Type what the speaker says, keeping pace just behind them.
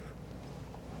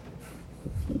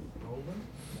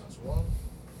one.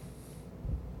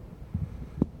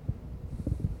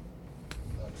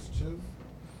 That's two.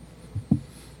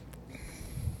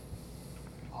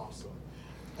 Awesome.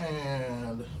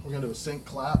 And we're going to do a sync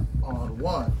clap on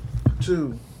 1,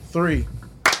 2, 3.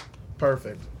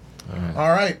 Perfect. All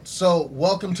right. So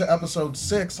welcome to episode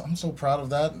 6. I'm so proud of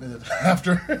that.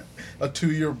 After a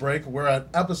 2-year break, we're at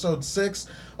episode 6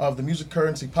 of the Music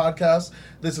Currency podcast.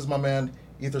 This is my man,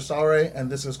 Saure, and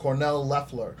this is Cornell,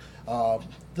 Leffler,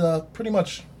 the pretty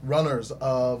much runners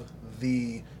of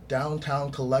the Downtown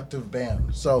Collective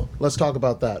Band. So let's talk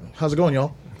about that. How's it going,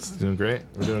 y'all? It's doing great.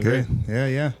 We're doing Good.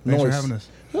 great. Yeah. Thanks for having us.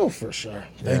 Oh, for sure.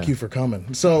 Thank you for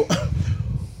coming. So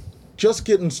just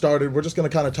getting started, we're just going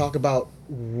to kind of talk about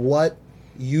what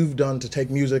you've done to take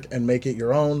music and make it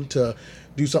your own, to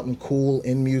do something cool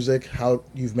in music, how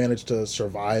you've managed to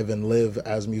survive and live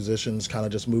as musicians, kind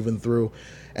of just moving through,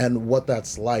 and what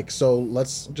that's like. So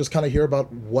let's just kind of hear about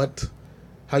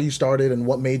how you started and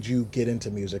what made you get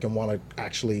into music and want to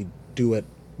actually do it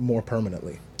more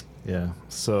permanently. Yeah.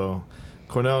 So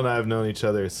Cornell and I have known each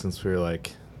other since we were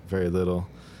like very little.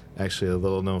 Actually, a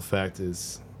little known fact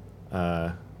is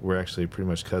we're actually pretty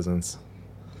much cousins.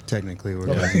 Technically, we're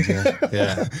cousins,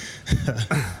 Yeah.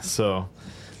 So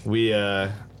we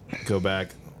go back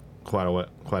quite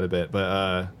a bit.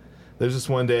 But there's just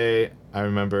one day I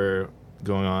remember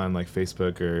going on like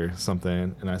Facebook or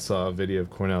something, and I saw a video of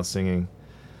Cornell singing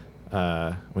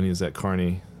when he was at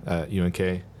Kearney at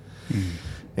UNK.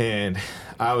 And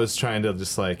I was trying to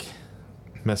just like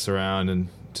mess around and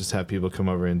just have people come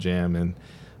over and jam. And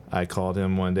I called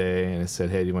him one day and I said,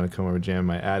 hey, do you want to come over and jam in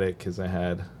my attic? Because I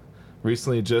had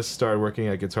recently just started working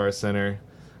at Guitar Center.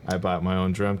 I bought my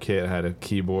own drum kit. I had a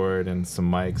keyboard and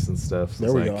some mics and stuff. So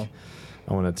there we go.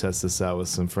 I want to test this out with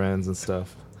some friends and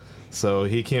stuff. So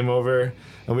he came over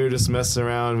and we were just messing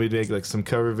around. We'd make like some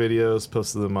cover videos,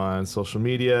 posted them on social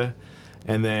media.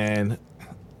 And then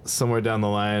somewhere down the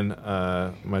line,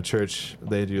 my church,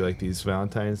 they do like these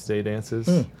Valentine's Day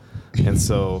dances. And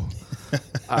so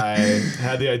I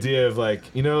had the idea of like,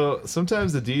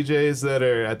 sometimes the DJs that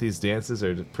are at these dances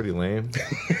are pretty lame.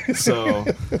 So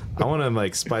I want to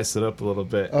like spice it up a little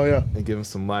bit. Oh, yeah. And give them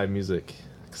some live music,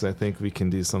 because I think we can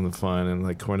do something fun. And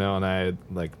like Cornell and I had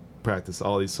like practiced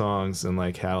all these songs and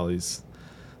like had all these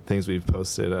things we've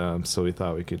posted. So we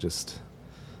thought we could just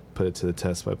put it to the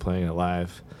test by playing it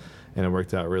live. And it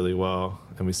worked out really well.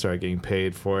 And we started getting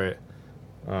paid for it.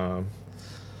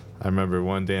 I remember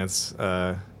one dance,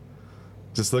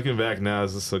 just looking back now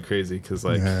is just so crazy because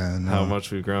like how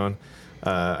much we've grown.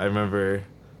 I remember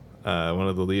one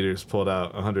of the leaders pulled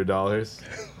out $100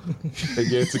 and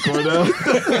gave it to Cornell.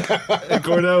 And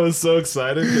Cornell was so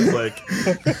excited because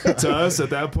like to us at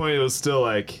that point it was still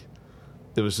like,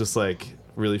 it was just like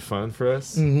really fun for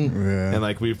us. Mm-hmm. Yeah. And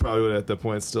like we probably would at that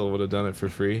point still would have done it for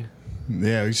free.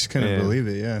 Yeah, we just couldn't believe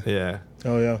it, Yeah.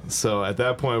 Oh, yeah. So at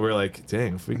that point, we're like,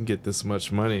 dang, if we can get this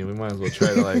much money, we might as well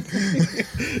try to like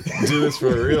do this for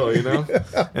real,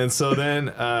 And so then,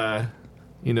 our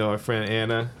friend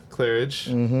Anna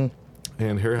Claridge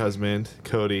and her husband,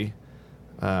 Cody,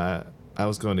 I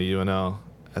was going to UNL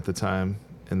at the time,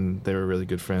 and they were really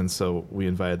good friends, so we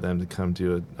invited them to come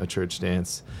do a church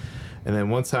dance. And then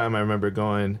one time I remember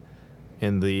going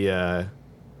in the,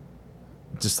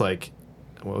 just like,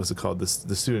 what was it called?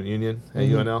 The student union at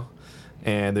UNL.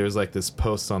 And there was like this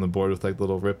post on the board with like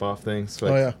little rip-off things. So,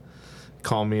 like,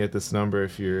 call me at this number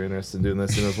if you're interested in doing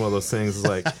this. And it was one of those things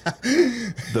like,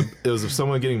 it was of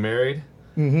someone getting married.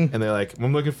 And they're like,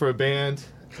 I'm looking for a band.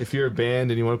 If you're a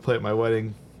band and you want to play at my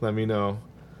wedding, let me know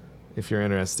if you're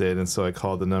interested. And so I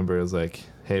called the number. It was like,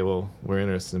 hey, well, we're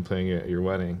interested in playing at your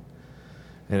wedding.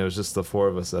 And it was just the 4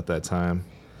 of us at that time.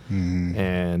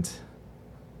 And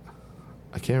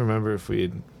I can't remember if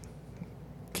we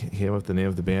came up with the name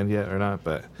of the band yet or not,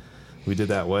 but we did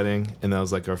that wedding, and that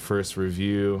was like our first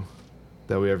review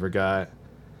that we ever got,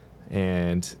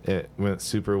 and it went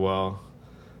super well.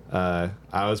 I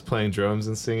was playing drums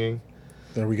and singing.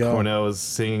 There we go. Cornell was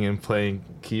singing and playing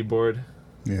keyboard.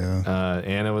 Yeah.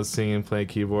 Anna was singing and playing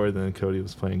keyboard, and then Cody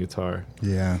was playing guitar.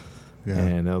 Yeah.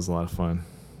 And that was a lot of fun.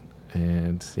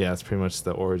 And yeah, it's pretty much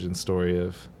the origin story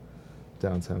of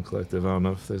Downtown Collective. I don't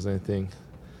know if there's anything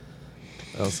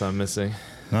else I'm missing.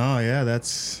 Oh, yeah,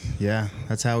 that's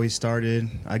how we started.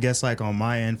 I guess, like, on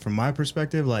my end, from my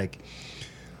perspective, like,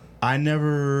 I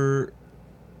never,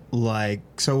 like,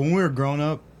 so when we were growing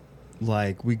up,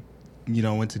 like, we,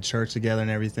 went to church together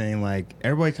and everything, like,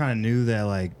 everybody kind of knew that,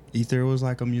 like, Ether was,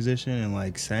 like, a musician and,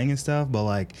 like, sang and stuff, but,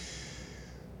 like,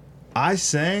 I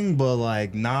sang, but,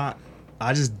 like, not,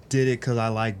 I just did it because I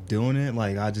like doing it.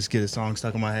 Like, I just get a song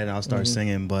stuck in my head and I'll start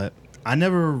singing, but I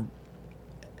never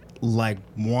like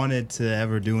wanted to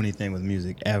ever do anything with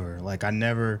music ever. Like I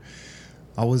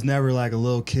was never like a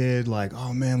little kid like,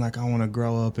 oh man, like I want to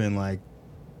grow up and like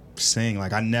sing.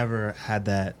 Like I never had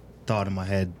that thought in my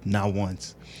head, not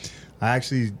once. I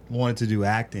actually wanted to do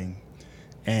acting.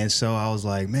 And so I was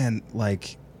like, man,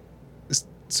 like,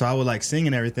 so I would like sing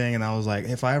and everything. And I was like,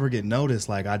 if I ever get noticed,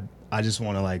 like I just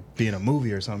want to like be in a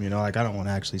movie or something, you know, like I don't want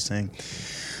to actually sing.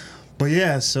 But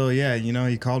yeah, so yeah, you know,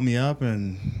 he called me up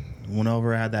and went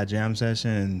over, had that jam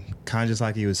session, and kind of just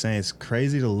like he was saying, it's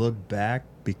crazy to look back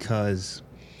because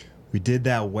we did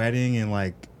that wedding and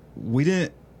like we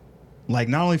didn't, like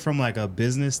not only from like a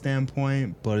business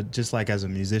standpoint, but just like as a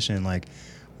musician, like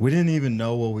we didn't even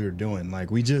know what we were doing. Like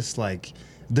we just like,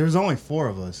 there's only 4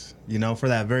 of us, you know, for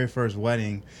that very first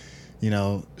wedding. You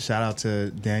know, shout out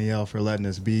to Danielle for letting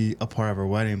us be a part of her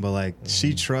wedding, but like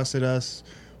she trusted us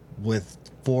with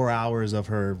 4 hours of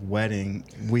her wedding.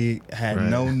 We had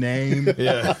no name,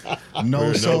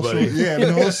 no social,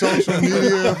 no social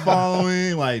media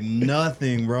following, like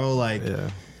nothing, bro. Like,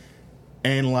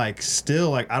 and like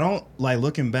still, like I don't like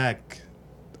looking back.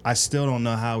 I still don't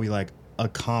know how we like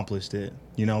accomplished it.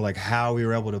 You know, like how we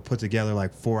were able to put together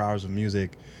like 4 hours of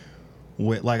music.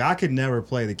 With, like I could never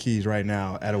play the keys right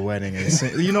now at a wedding and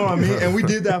sing, you know what I mean? And we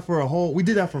did that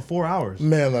for 4 hours.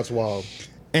 Man, that's wild.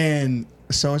 And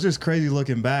so it's just crazy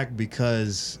looking back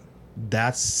because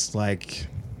that's like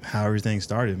how everything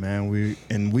started, man. We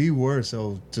were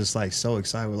so just like so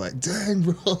excited. We're like, dang,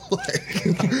 bro, like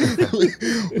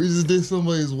we just did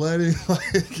somebody's wedding.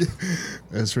 Like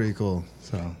that's pretty cool.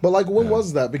 So, but like, when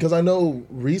was that? Because I know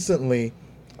recently.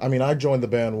 I mean, I joined the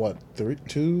band,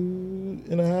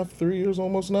 2.5, 3 years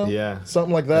almost now? Yeah.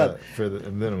 Something like that. Yeah, for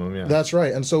the minimum, yeah. That's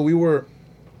right. And so we were,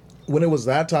 when it was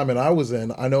that time and I was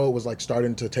in, I know it was like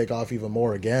starting to take off even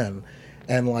more again.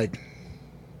 And like,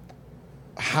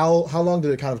 how long did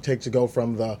it kind of take to go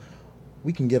from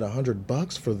we can get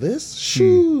 $100 for this?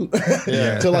 Shoot.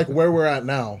 To like where we're at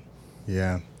now?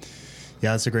 Yeah.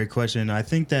 Yeah, that's a great question. I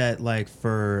think that like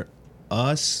for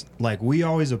us, like we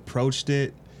always approached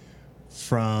it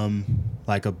from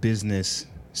like a business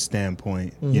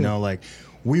standpoint, you know, like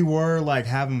we were like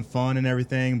having fun and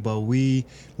everything, but we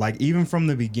like even from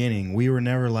the beginning we were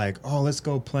never like, oh, let's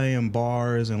go play in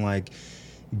bars and like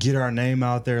get our name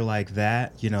out there like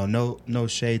that, you know. No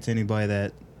shade to anybody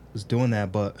that was doing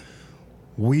that, but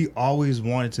we always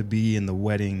wanted to be in the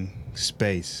wedding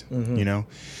space, you know.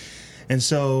 And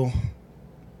so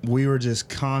we were just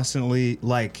constantly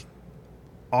like,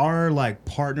 our like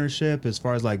partnership as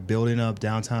far as like building up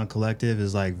Downtown Collective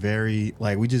is like very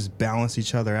like we just balance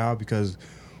each other out because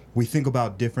we think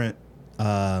about different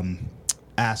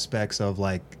aspects of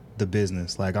like the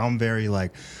business. Like I'm very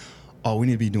like, oh, we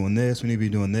need to be doing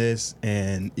this,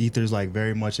 and Ether's like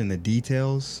very much in the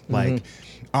details. Like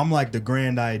I'm like the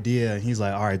grand idea and he's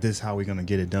like, all right, this is how we're gonna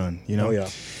get it done, you know? Oh, yeah.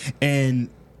 And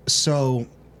so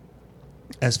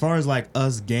as far as like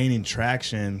us gaining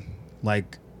traction,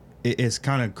 like it's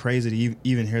kind of crazy to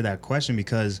even hear that question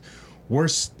because we're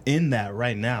in that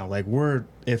right now. Like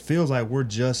it feels like we're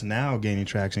just now gaining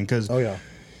traction because,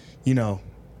 you know,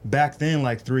 back then,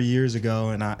 like 3 years ago,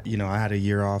 and I had a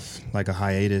year off, like a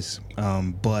hiatus,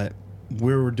 but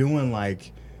we were doing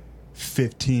like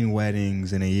 15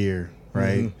 weddings in a year,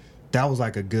 right? That was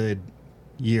like a good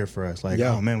year for us. Like,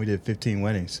 oh man, we did 15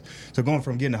 weddings. So going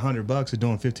from getting $100 to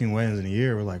doing 15 weddings in a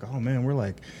year, we're like, oh man, we're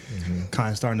like kind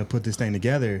of starting to put this thing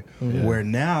together. Where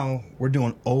now we're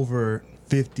doing over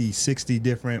 50, 60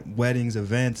 different weddings,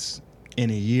 events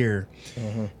in a year.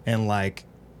 And like,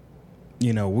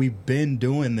 you know, we've been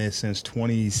doing this since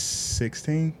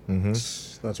 2016.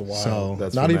 That's wild. So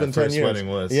that's not even 10 first years. Wedding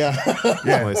was. Yeah.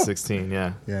 2016.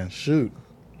 Yeah. Shoot.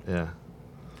 Yeah.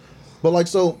 But like,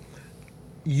 so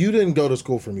you didn't go to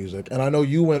school for music, and I know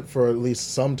you went for at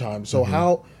least some time. So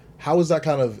how has that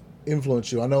kind of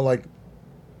influenced you? I know like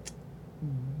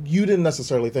you didn't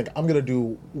necessarily think I'm gonna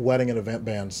do wedding and event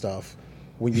band stuff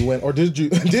when you went, or did you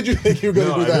think you were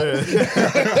gonna do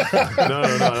that? No,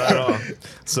 not at all.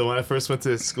 So when I first went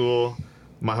to school,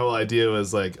 my whole idea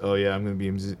was like, oh yeah, I'm gonna be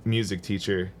a music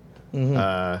teacher,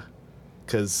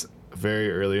 because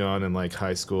very early on in like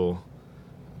high school,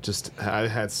 I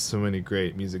had so many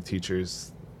great music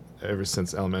teachers ever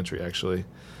since elementary, actually.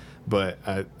 But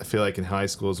I feel like in high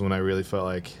school is when I really felt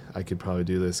like I could probably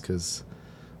do this because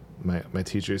my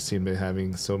teachers seemed to be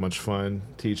having so much fun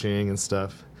teaching and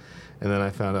stuff. And then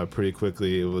I found out pretty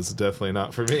quickly it was definitely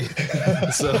not for me.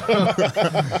 So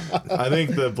I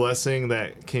think the blessing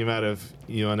that came out of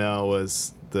UNL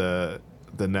was the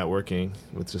networking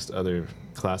with just other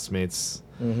classmates.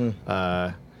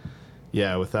 Without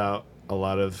a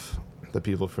lot of the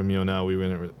people from UNL, we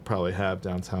wouldn't probably have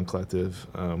Downtown Collective.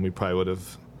 We probably would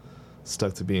have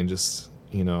stuck to being just,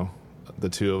 you know, the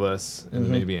two of us and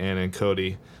maybe Anna and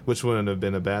Cody, which wouldn't have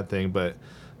been a bad thing, but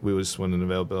we just wouldn't have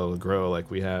been able to grow like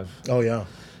we have. Oh, yeah.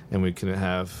 And we couldn't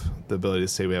have the ability to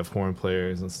say we have horn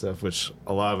players and stuff, which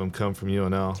a lot of them come from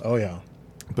UNL. Oh, yeah.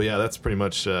 But yeah, that's pretty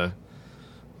much where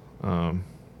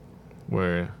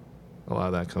a lot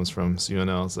of that comes from. So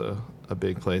UNL is a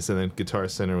big place. And then Guitar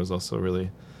Center was also a really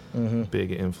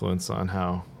big influence on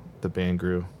how the band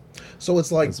grew. So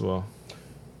it's like, as well.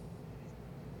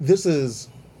 This is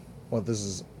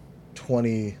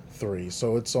 23.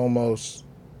 So it's almost,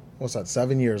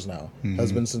 7 years now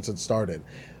has been since it started.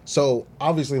 So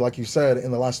obviously, like you said, in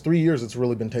the last 3 years, it's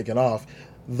really been taken off.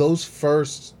 Those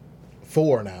first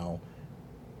 4 now,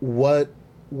 what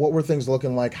were things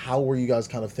looking like? How were you guys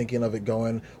kind of thinking of it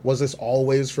going? Was this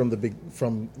always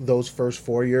from those first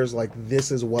 4 years, like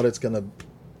this is where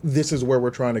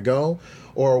we're trying to go?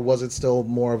 Or was it still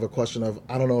more of a question of,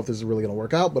 I don't know if this is really going to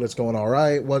work out, but it's going all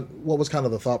right? What was kind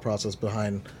of the thought process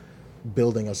behind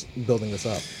building this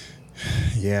up?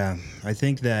 Yeah, I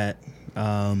think that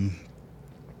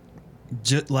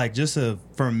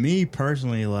for me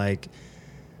personally, like,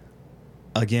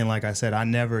 again, like I said, I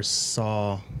never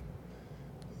saw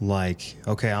like,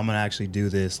 okay, I'm gonna actually do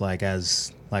this like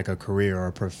as like a career or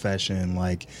a profession,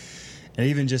 like, and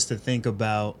even just to think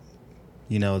about,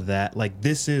 you know, that like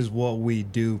this is what we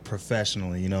do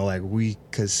professionally, you know, like we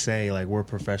could say like we're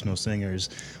professional singers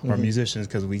or musicians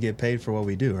because we get paid for what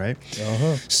we do, right?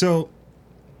 So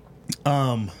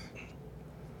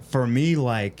for me,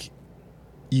 like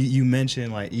you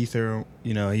mentioned like Ether,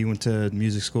 you know, he went to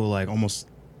music school, like almost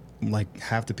like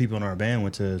half the people in our band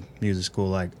went to music school.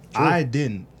 Like True. I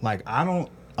didn't, like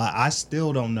I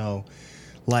still don't know.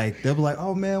 Like they'll be like,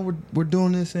 oh man, we're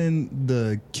doing this in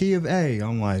the key of A.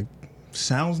 I'm like,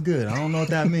 sounds good. I don't know what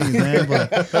that means, man.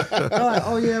 But they're like,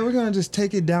 oh yeah, we're gonna just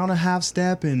take it down a half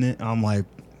step, and I'm like,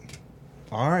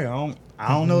 all right, I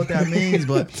don't know what that means,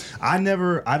 but I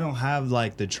don't have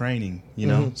like the training, you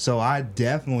know? So I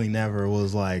definitely never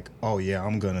was like, oh yeah,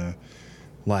 I'm gonna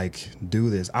like do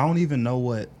this. I don't even know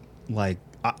what, like,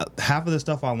 half of the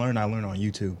stuff I learned on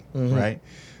YouTube, right?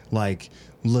 Like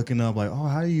looking up like, oh,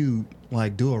 how do you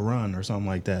like do a run or something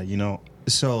like that, you know?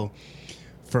 So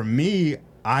for me,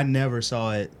 I never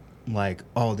saw it like,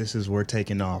 oh, this is we're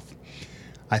taking off.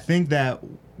 I think that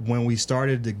when we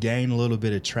started to gain a little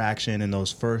bit of traction in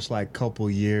those first like couple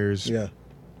years,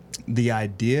 the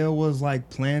idea was like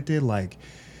planted, like,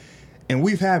 and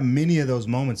we've had many of those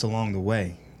moments along the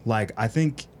way. Like, I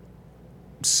think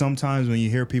sometimes when you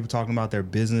hear people talking about their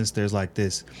business, there's like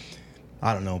this,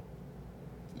 I don't know,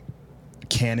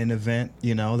 canon event,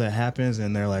 you know, that happens,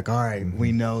 and they're like, all right,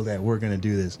 we know that we're gonna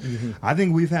do this. I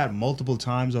think we've had multiple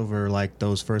times over like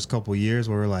those first couple years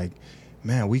where we're like,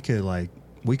 man, we could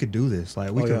do this,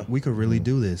 like we could really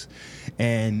do this.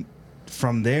 And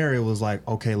from there it was like,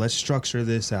 okay, let's structure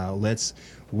this out.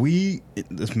 Man,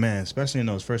 especially in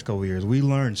those first couple years, we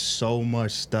learned so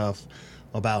much stuff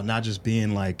about not just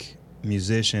being like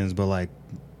musicians, but like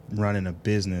running a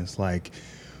business. Like,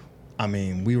 I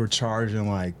mean, we were charging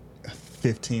like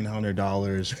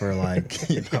 $1,500 for like,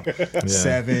 you know,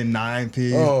 7-9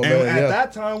 piece. Oh, and at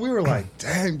that time we were like,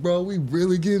 dang bro, we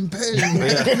really getting paid.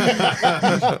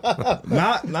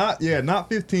 not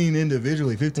 15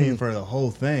 individually, 15 for the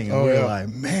whole thing. And we were like,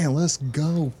 man, let's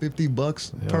go,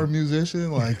 $50 per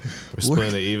musician. Like we're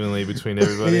splitting it evenly between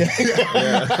everybody.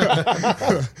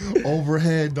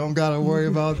 Overhead, don't gotta worry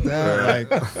about that.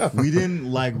 Like we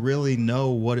didn't like really know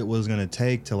what it was gonna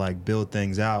take to like build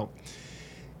things out.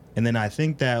 And then I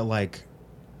think that, like,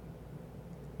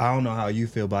 I don't know how you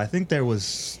feel, but I think there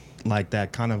was, like,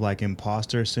 that kind of, like,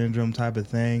 imposter syndrome type of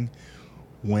thing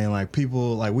when, like,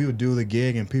 people, like, we would do the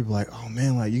gig and people like, oh,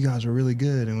 man, like, you guys are really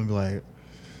good. And we'd be like,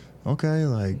 okay,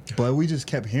 like, but we just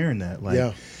kept hearing that.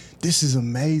 Like, this is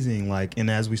amazing. Like, and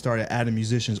as we started adding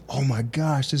musicians, oh, my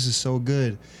gosh, this is so good.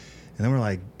 And then we're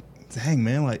like, dang,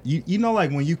 man, like, you know,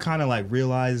 like, when you kind of, like,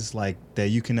 realize, like, that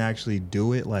you can actually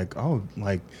do it, like, oh,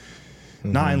 like,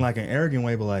 not in like an arrogant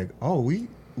way, but like, oh, we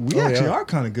actually are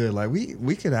kind of good. Like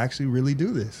we could actually really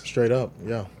do this. Straight up,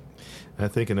 yeah. I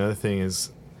think another thing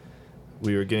is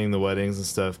we were getting the weddings and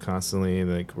stuff constantly,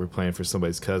 and like we're playing for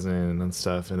somebody's cousin and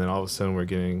stuff, and then all of a sudden we're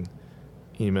getting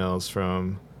emails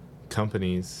from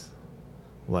companies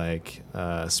like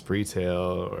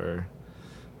Spreetail or,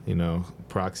 you know,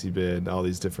 Proxy Bid. All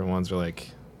these different ones are like,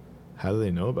 how do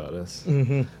they know about us?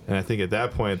 And I think at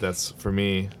that point, that's for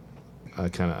me. A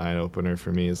kind of eye-opener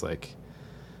for me is like,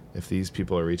 if these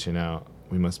people are reaching out,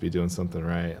 we must be doing something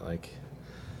right. Like,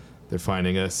 they're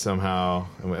finding us somehow.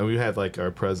 And we had like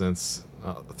our presence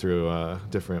through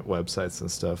different websites and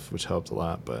stuff, which helped a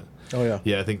lot. But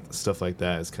yeah, I think stuff like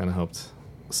that has kind of helped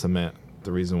cement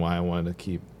the reason why I wanted to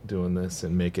keep doing this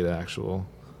and make it an actual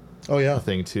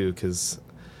thing too. Because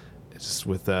just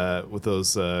with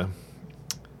those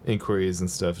inquiries and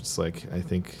stuff, it's like I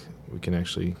think we can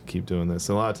actually keep doing this.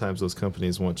 And a lot of times those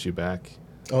companies want you back.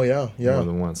 More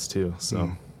than once too. So,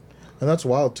 and that's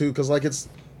wild too, because like this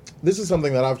is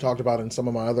something that I've talked about in some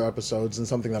of my other episodes, and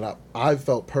something that I've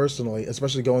felt personally,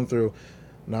 especially going through.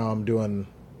 Now I'm doing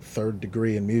 3rd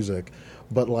degree in music,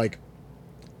 but like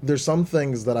there's some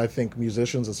things that I think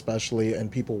musicians especially,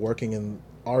 and people working in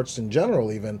arts in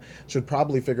general even, should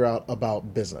probably figure out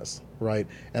about business, right?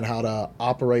 And how to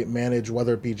operate, manage,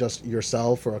 whether it be just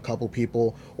yourself or a couple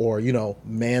people, or, you know,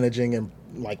 managing and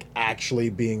like actually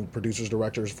being producers,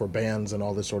 directors for bands and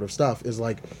all this sort of stuff, is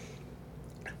like,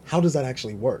 how does that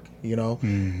actually work, you know?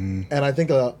 Mm-hmm. And I think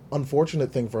a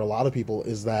unfortunate thing for a lot of people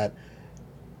is that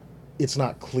it's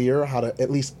not clear how to, at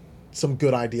least some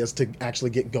good ideas to actually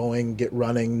get going, get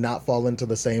running, not fall into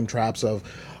the same traps of,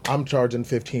 I'm charging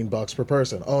 $15 per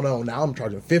person. Oh no, now I'm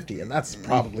charging 50, and that's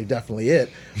probably definitely it.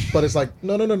 But it's like,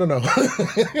 no.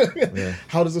 Yeah.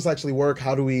 How does this actually work?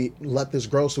 How do we let this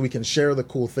grow so we can share the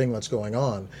cool thing that's going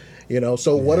on? You know,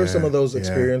 so what are some of those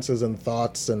experiences and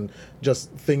thoughts and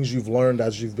just things you've learned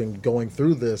as you've been going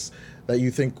through this that you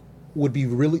think would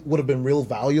have been real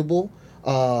valuable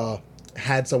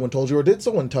had someone told you, or did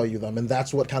someone tell you them, and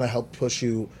that's what kind of helped push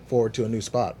you forward to a new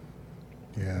spot?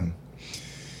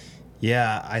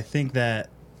 Yeah, I think that,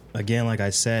 again, like I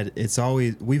said,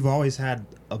 we've always had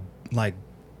a like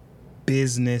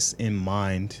business in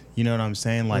mind. You know what I'm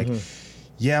saying? Like,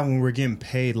 when we're getting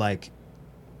paid, like,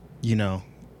 you know,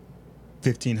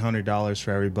 $1,500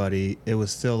 for everybody, it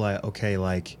was still like, okay,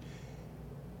 like,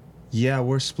 yeah,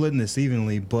 we're splitting this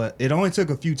evenly, but it only took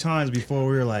a few times before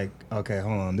we were like, okay,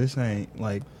 hold on, this ain't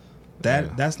like that.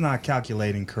 Yeah. That's not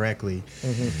calculating correctly.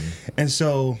 And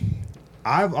so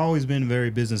I've always been a very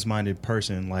business-minded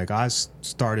person. Like, I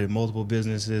started multiple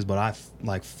businesses, but I've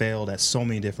like failed at so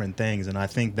many different things. And I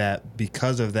think that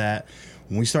because of that,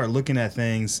 when we start looking at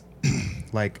things,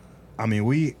 like, I mean,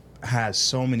 we had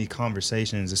so many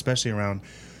conversations, especially around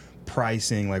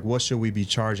pricing. Like, what should we be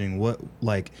charging? What,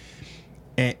 like,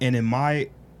 and in my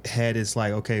head, it's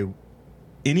like, okay,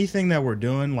 anything that we're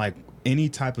doing, like any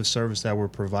type of service that we're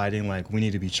providing, like we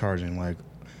need to be charging, like,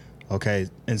 okay.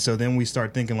 And so then we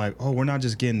start thinking like, oh, we're not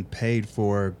just getting paid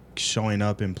for showing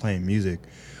up and playing music.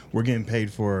 We're getting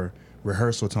paid for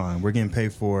rehearsal time. We're getting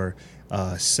paid for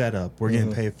setup. We're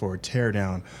getting paid for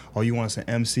teardown. Oh, you want us to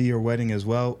MC your wedding as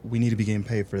well? We need to be getting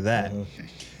paid for that.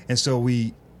 And so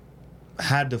we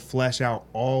had to flesh out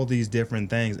all these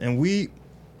different things. And we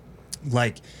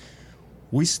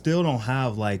still don't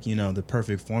have, like, you know, the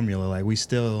perfect formula. Like, we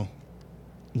still,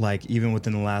 like, even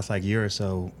within the last, like, year or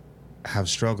so, have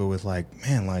struggled with, like,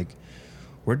 man, like,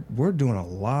 we're doing a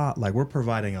lot. Like, we're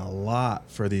providing a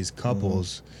lot for these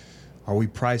couples. Are we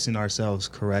pricing ourselves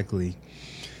correctly?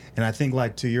 And I think,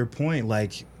 like, to your point,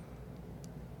 like,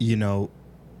 you know,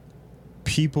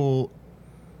 people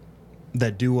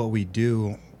that do what we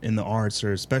do in the arts,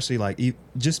 or especially, like,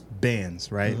 just bands,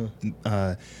 right?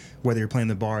 Whether you're playing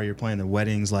the bar, you're playing the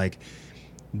weddings, like,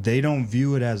 they don't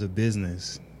view it as a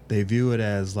business. They view it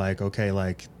as like, okay,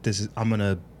 like, I'm going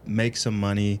to make some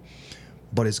money,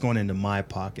 but it's going into my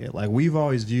pocket. Like, we've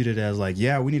always viewed it as like,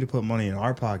 yeah, we need to put money in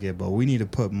our pocket, but we need to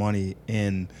put money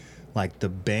in, like, the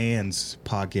band's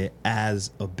pocket as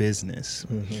a business.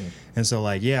 And so,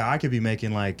 like, yeah, I could be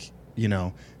making, like, you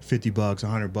know, $50,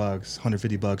 $100,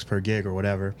 $150 per gig or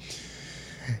whatever.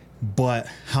 But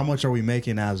how much are we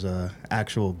making as a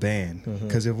actual band?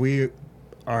 Because if we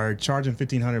are charging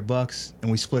 $1,500 and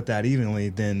we split that evenly,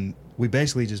 then we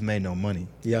basically just made no money.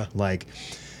 Yeah. Like,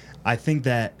 I think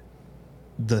that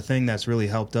the thing that's really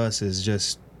helped us is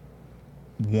just,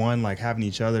 one, like, having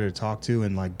each other to talk to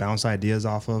and, like, bounce ideas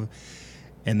off of.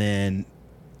 And then,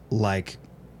 like,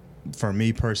 for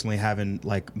me personally, having,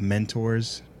 like,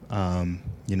 mentors.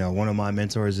 You know, one of my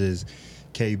mentors is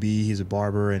KB. He's a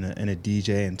barber and a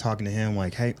DJ, and talking to him,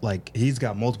 like, hey, like, he's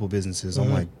got multiple businesses.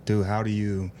 I'm like, dude, how do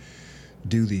you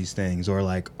do these things? Or,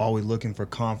 like, always looking for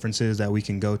conferences that we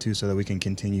can go to so that we can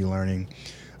continue learning.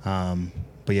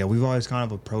 But yeah, we've always kind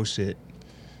of approached it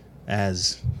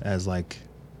as like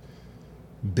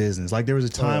business. Like, there was a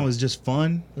time it was just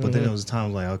fun, but then there was a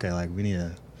time like, okay, like, we need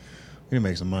to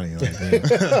make some money. Like,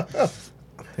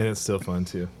 and it's still fun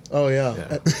too. Oh yeah.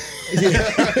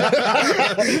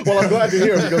 Well, I'm glad to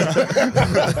hear it,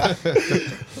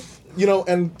 because you know,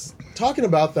 and talking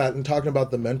about that and talking about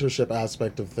the mentorship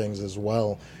aspect of things as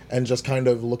well, and just kind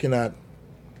of looking at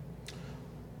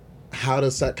how to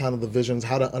set kind of the visions,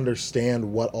 how to understand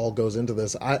what all goes into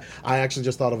this. I actually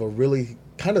just thought of a really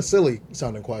kind of silly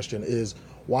sounding question is,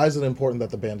 why is it important that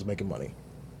the band's making money?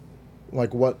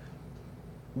 Like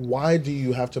why do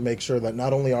you have to make sure that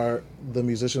not only are the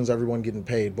musicians, everyone getting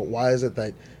paid, but why is it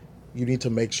that you need to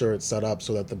make sure it's set up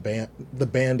so that the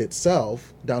band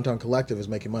itself, Downtown Collective, is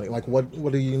making money? Like what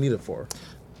do you need it for?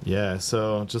 Yeah,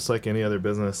 so just like any other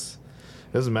business,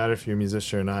 it doesn't matter if you're a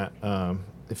musician or not.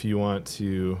 If you want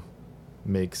to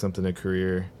make something a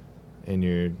career and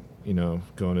you're,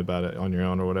 going about it on your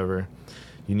own or whatever,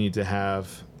 you need to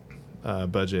have a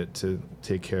budget to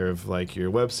take care of like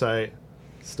your website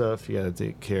stuff. You got to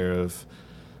take care of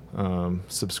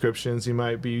subscriptions you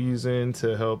might be using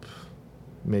to help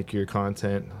make your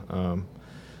content. And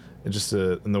just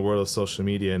in the world of social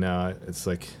media now, it's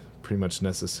like pretty much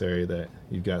necessary that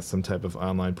you've got some type of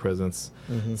online presence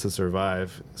to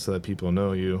survive so that people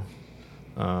know you.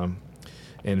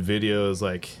 And video is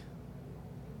like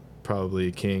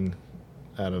probably king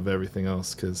out of everything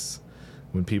else, because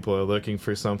when people are looking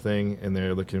for something and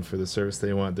they're looking for the service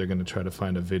they want, they're going to try to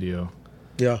find a video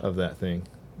of that thing.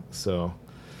 So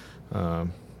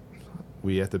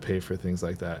we have to pay for things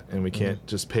like that, and we can't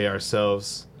just pay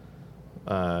ourselves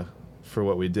for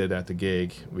what we did at the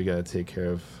gig. We got to take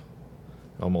care of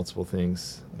multiple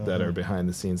things that are behind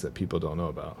the scenes that people don't know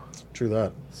about. True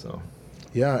that. So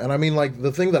yeah, and I mean, like,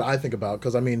 the thing that I think about,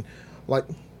 because I mean, like,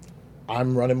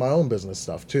 I'm running my own business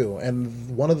stuff too,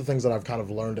 and one of the things that I've kind of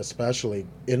learned, especially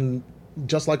in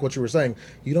just like what you were saying,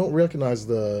 you don't recognize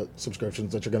the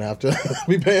subscriptions that you're going to have to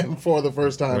be paying for the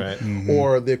first time, right.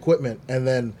 Or the equipment, and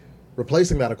then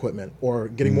replacing that equipment, or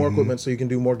getting more equipment so you can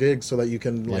do more gigs, so that you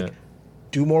can like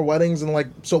do more weddings, and like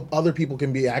so other people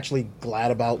can be actually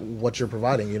glad about what you're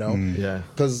providing, Yeah.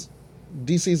 Because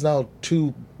DC's now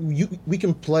we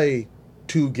can play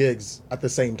 2 gigs at the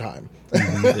same time.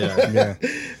 Yeah.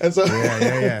 And so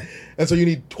Yeah. and so you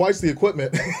need twice the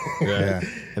equipment. Yeah.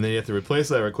 And then you have to replace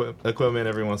that equipment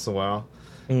every once in a while.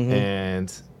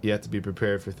 And you have to be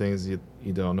prepared for things you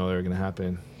don't know that are going to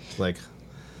happen. Like,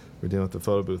 we're dealing with the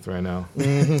photo booth right now.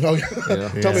 Tell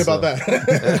me about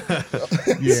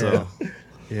that.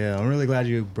 Yeah, I'm really glad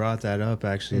you brought that up,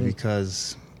 actually,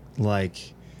 because,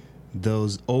 like,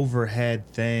 those overhead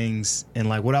things, and,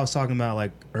 like, what I was talking about,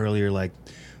 like, earlier, like,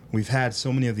 we've had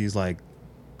so many of these, like,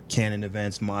 canon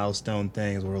events, milestone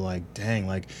things where, like, dang,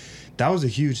 like, that was a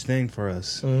huge thing for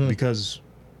us, because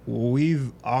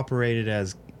we've operated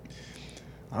as,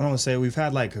 I don't want to say we've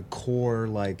had, like, a core,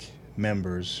 like,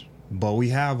 members, but we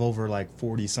have over, like,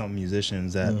 40-something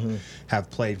musicians that have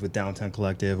played with Downtown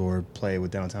Collective or play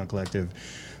with Downtown Collective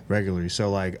regularly.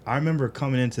 So, like, I remember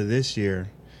coming into this year,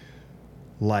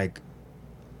 like,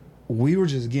 we were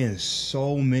just getting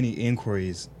so many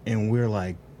inquiries, and we're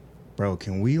like, bro,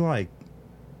 can we, like,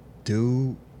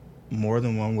 do more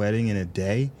than one wedding in a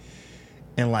day?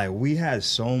 And, like, we had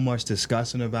so much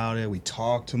discussion about it. We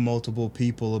talked to multiple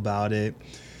people about it,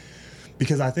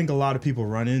 because I think a lot of people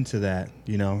run into that,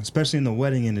 especially in the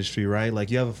wedding industry, right? Like,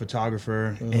 you have a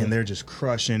photographer and they're just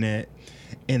crushing it,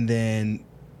 and then,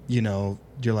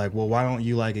 you're like, well, why don't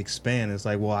you, like, expand? It's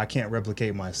like, well, I can't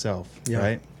replicate myself,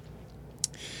 right?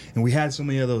 And we had so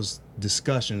many of those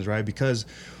discussions, right? Because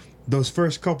those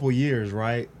first couple years,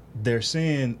 right, they're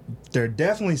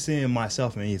definitely seeing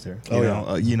myself in Ether.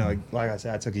 Like I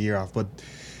said, I took a year off, but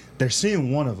they're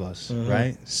seeing one of us,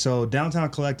 right? So Downtown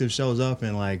Collective shows up,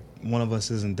 and, like, one of us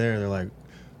isn't there. They're like,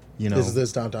 is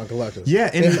this Downtown Collective?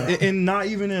 Yeah, and not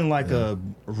even in, like, a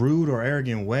rude or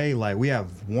arrogant way. Like, we have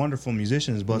wonderful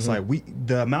musicians, but it's like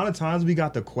the amount of times we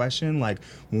got the question, like,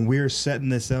 when we were setting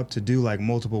this up to do, like,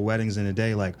 multiple weddings in a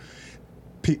day, like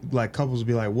couples would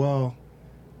be like, well,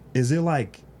 is it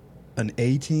like an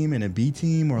A team and a B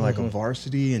team, or like a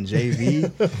varsity and JV?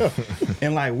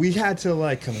 And, like, we had to,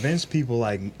 like, convince people,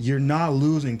 like, you're not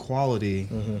losing quality,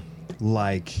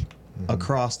 like,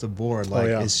 across the board. Like,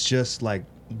 it's just like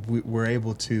we're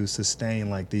able to sustain,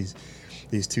 like, these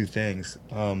 2 things.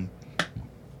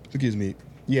 Excuse me.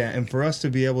 Yeah, and for us to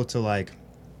be able to, like,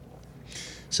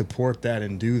 support that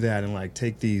and do that and, like,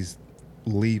 take these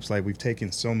leaps, like, we've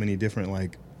taken so many different,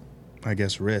 like, I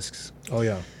guess, risks.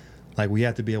 Like, we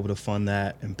have to be able to fund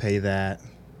that and pay that,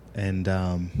 and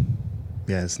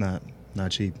it's not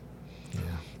cheap.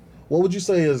 What would you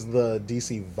say is the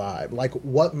DC vibe? Like,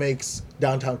 what makes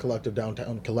Downtown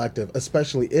Collective,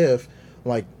 especially if,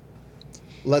 like,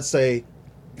 let's say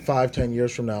 5-10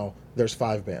 years from now, there's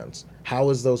 5 bands. How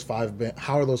are those 5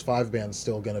 bands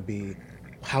still going to be?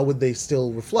 How would they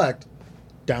still reflect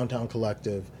Downtown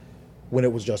Collective when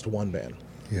it was just one band.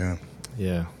 Yeah.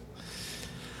 Yeah.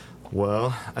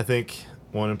 Well, I think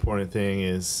one important thing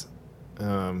is,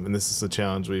 and this is a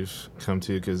challenge we've come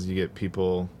to because you get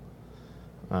people,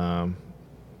 you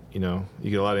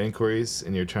get a lot of inquiries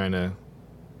and you're trying to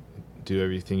do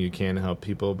everything you can to help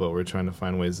people, but we're trying to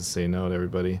find ways to say no to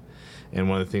everybody. And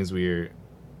one of the things we're,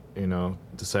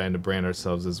 deciding to brand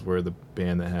ourselves is we're the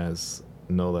band that has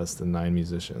no less than 9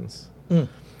 musicians.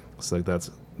 So like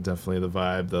that's definitely the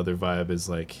vibe. The other vibe is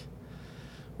like,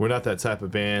 we're not that type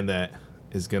of band that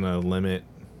is going to limit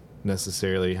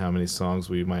necessarily how many songs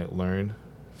we might learn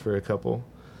for a couple.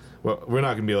 Well, we're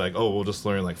not going to be like, oh, we'll just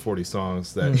learn like 40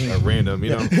 songs that are random,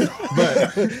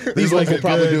 But there's like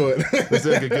there's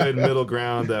like a good middle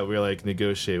ground that we like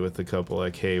negotiate with the couple.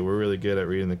 Like, hey, we're really good at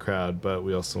reading the crowd, but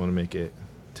we also want to make it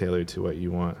tailored to what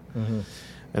you want.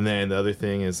 And then the other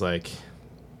thing is like,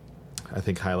 I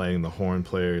think highlighting the horn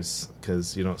players,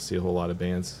 because you don't see a whole lot of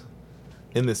bands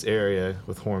in this area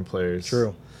with horn players.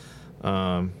 True.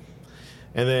 And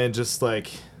then just like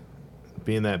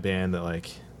being that band that like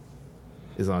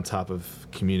is on top of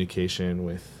communication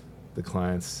with the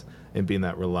clients and being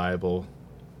that reliable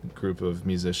group of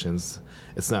musicians.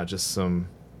 It's not just some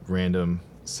random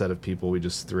set of people we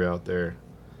just threw out there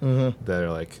that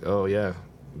are like, oh yeah,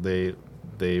 they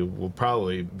will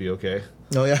probably be okay.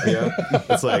 Oh yeah. Yeah.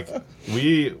 It's like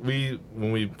we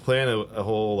when we plan a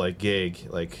whole like gig,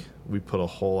 like we put a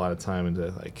whole lot of time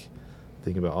into like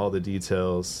thinking about all the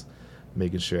details,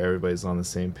 making sure everybody's on the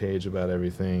same page about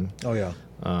everything. Oh yeah.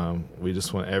 We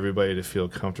just want everybody to feel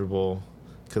comfortable,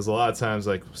 because a lot of times,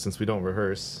 like, since we don't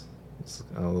rehearse, it's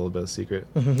a little bit of a secret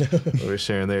that we're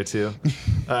sharing there too.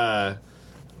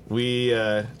 We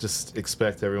just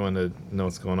expect everyone to know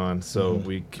what's going on, so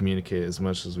we communicate as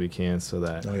much as we can so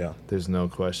that there's no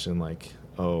question like,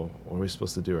 oh, what are we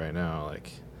supposed to do right now?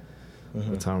 Like,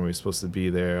 what time are we supposed to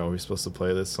be there? Are we supposed to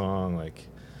play this song? Like,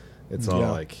 it's all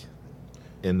like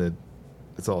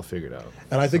it's all figured out.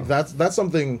 And I think that's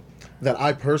something that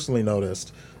I personally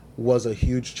noticed was a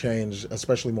huge change,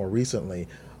 especially more recently,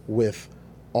 with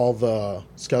all the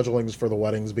schedulings for the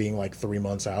weddings being like 3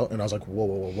 months out. And I was like,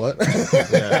 whoa, what?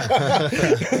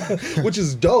 Which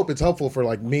is dope. It's helpful for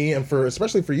like me and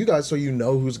especially for you guys, so you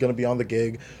know who's going to be on the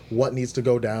gig, what needs to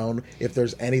go down. If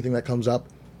there's anything that comes up,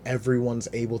 everyone's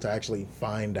able to actually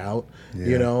find out,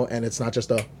 and it's not just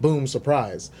a boom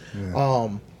surprise.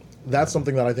 That's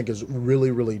something that I think is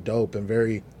really, really dope and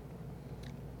very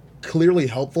clearly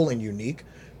helpful and unique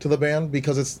to the band,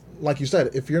 because it's like you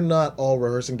said, if you're not all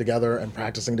rehearsing together and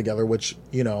practicing together, which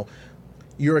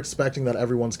you're expecting that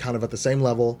everyone's kind of at the same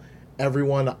level.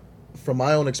 Everyone, from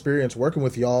my own experience working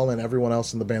with y'all and everyone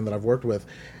else in the band that I've worked with,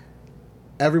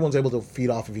 everyone's able to feed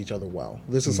off of each other well.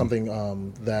 This is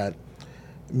something that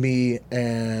me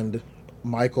and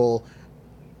Michael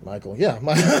and John,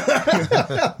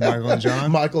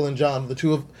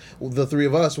 the three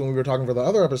of us, when we were talking for the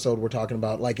other episode, we're talking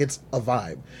about like it's a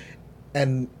vibe,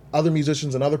 and other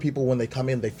musicians and other people, when they come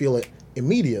in, they feel it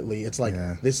immediately. It's like,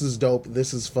 this is dope,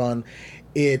 this is fun.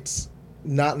 It's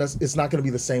not going to be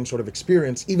the same sort of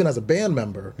experience, even as a band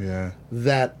member,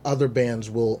 that other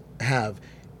bands will have.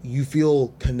 You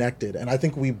feel connected, and I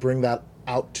think we bring that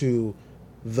out to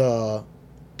the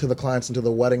clients and to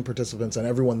the wedding participants and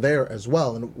everyone there as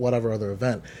well, and whatever other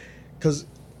event. Because,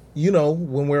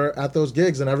 when we're at those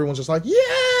gigs and everyone's just like,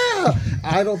 yeah!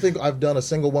 I don't think I've done a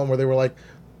single one where they were like,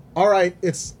 all right,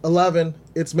 it's 11,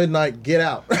 it's midnight, get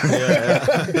out.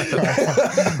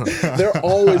 They're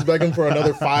always begging for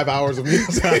another 5 hours of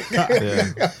music.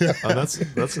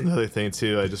 That's another thing,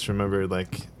 too. I just remembered,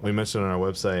 like, we mentioned on our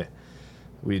website,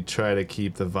 we try to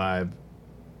keep the vibe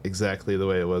exactly the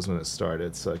way it was when it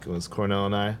started. So like it was Cornell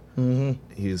and I.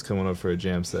 He was coming over for a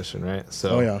jam session, right?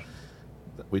 So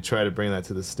we try to bring that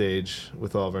to the stage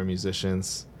with all of our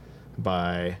musicians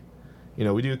by,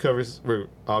 we do covers. We're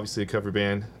obviously a cover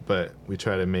band, but we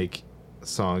try to make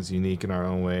songs unique in our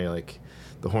own way. Like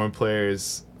the horn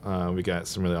players, we got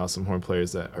some really awesome horn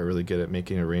players that are really good at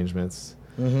making arrangements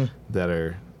that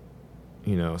are,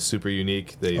 super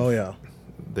unique.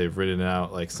 They've written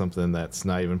out like something that's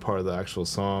not even part of the actual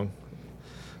song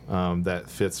that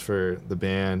fits for the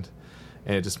band,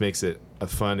 and it just makes it a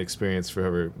fun experience for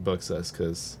whoever books us,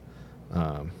 because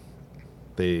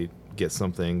they get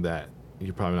something that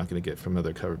you're probably not going to get from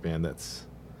another cover band that's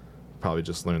probably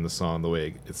just learned the song the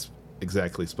way it's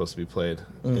exactly supposed to be played.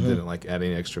 It didn't like add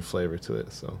any extra flavor to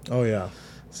it. So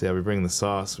So we bring the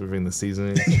sauce, we bring the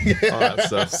seasoning, all that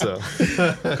stuff. So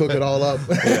cook it all up.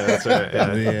 That's right.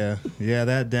 Yeah,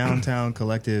 that Downtown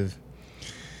Collective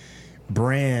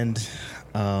brand.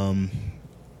 All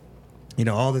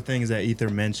the things that Ether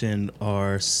mentioned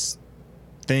are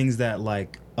things that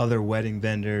like other wedding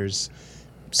vendors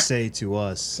say to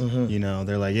us. You know,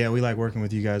 they're like, yeah, we like working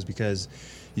with you guys because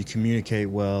you communicate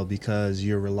well, because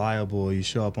you're reliable, you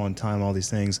show up on time, all these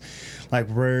things. Like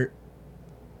we're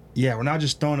not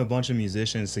just throwing a bunch of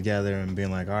musicians together and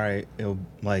being like, all right,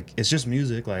 it's just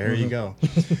music, like here you go.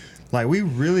 Like we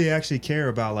really actually care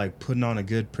about like putting on a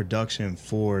good production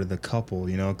for the couple,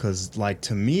 you know, because like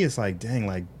to me it's like, dang,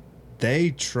 like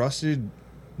they trusted.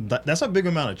 That's a big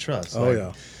amount of trust. Oh, like,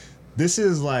 yeah. This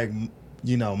is like,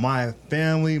 you know, my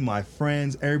family, my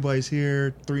friends, everybody's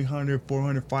here, 300,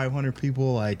 400, 500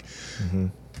 people, like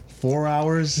 4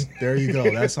 hours, there you go,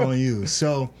 that's on you.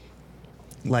 So,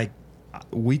 like,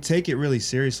 we take it really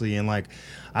seriously, and, like,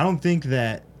 I don't think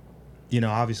that, you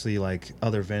know, obviously, like,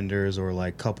 other vendors or,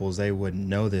 like, couples, they wouldn't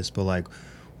know this, but, like,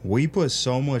 we put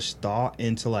so much thought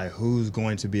into, like, who's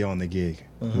going to be on the gig.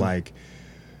 Like,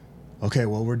 okay,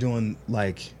 well, we're doing,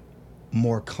 like,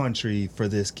 more country for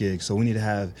this gig, so we need to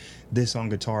have this on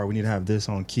guitar, we need to have this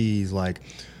on keys. Like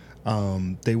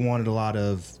they wanted a lot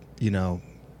of, you know,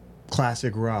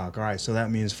 classic rock. All right, so that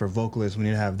means for vocalists we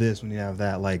need to have this, we need to have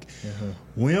that. Like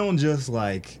we don't just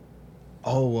like,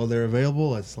 oh well, they're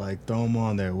available, let's like throw them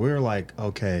on there. We're like,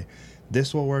 okay,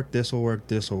 this will work, this will work,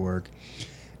 this will work,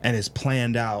 and it's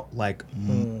planned out like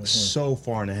so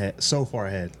far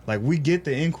ahead. Like we get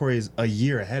the inquiries a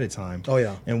year ahead of time. Oh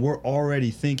yeah. And we're already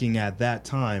thinking at that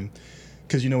time,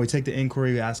 because, you know, we take the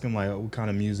inquiry, we ask them like, oh, what kind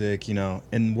of music, you know,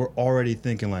 and we're already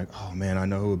thinking like, oh man, I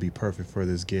know who would be perfect for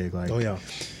this gig. Like, oh yeah.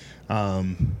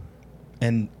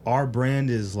 And our brand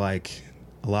is like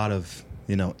a lot of,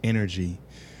 you know, energy.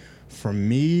 For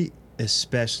me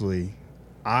especially,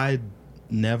 I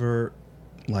never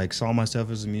like saw myself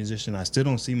as a musician. I still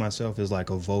don't see myself as like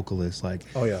a vocalist. Like,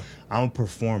 oh yeah, I'm a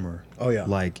performer. Oh yeah.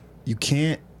 Like you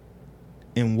can't,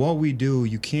 in what we do,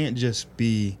 you can't just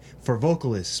be, for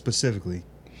vocalists specifically,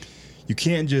 you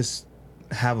can't just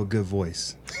have a good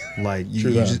voice. Like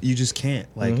you just can't.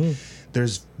 Like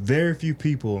there's very few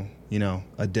people, you know,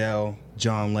 Adele,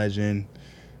 John Legend,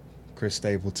 Chris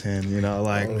Stapleton, you know,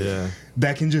 like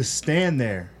that can just stand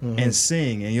there and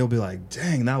sing, and you'll be like,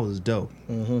 dang, that was dope.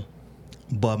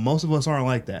 But most of us aren't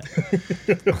like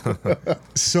that.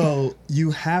 So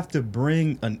you have to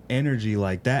bring an energy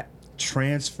like that.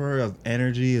 Transfer of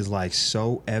energy is like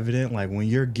so evident. Like when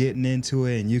you're getting into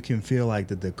it and you can feel like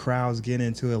that the crowd's getting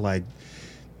into it, like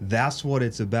that's what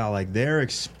it's about. Like they're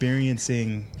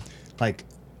experiencing, like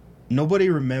nobody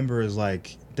remembers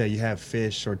like that you have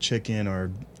fish or chicken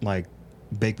or like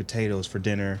baked potatoes for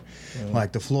dinner.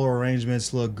 Like the floor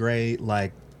arrangements look great.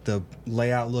 Like the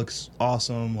layout looks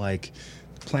awesome. Like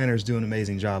planners do an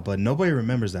amazing job, but nobody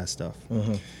remembers that stuff.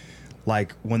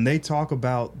 Like when they talk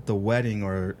about the wedding,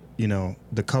 or you know,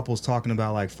 the couple's talking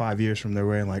about like 5 years from their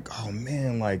wedding, like, oh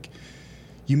man, like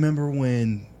you remember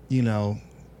when, you know,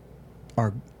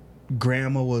 our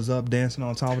grandma was up dancing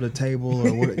on top of the table,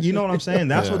 or what, you know what I'm saying?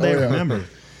 That's what they remember.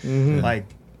 Like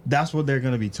that's what they're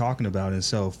going to be talking about. And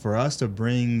so for us to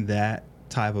bring that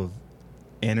type of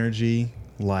energy,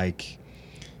 like,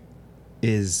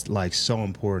 is like so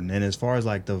important. And as far as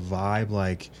like the vibe,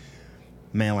 like,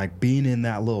 man, like being in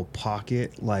that little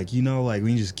pocket, like, you know, like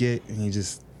when you just get and you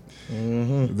just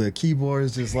the keyboard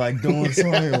is just like doing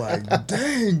something, like,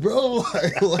 dang bro,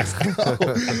 like let's go.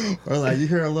 Or like you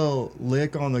hear a little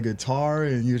lick on the guitar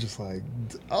and you're just like,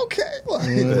 okay, like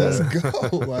let's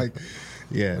go. Like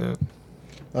yeah.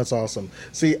 That's awesome.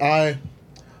 See, I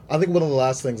think one of the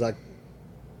last things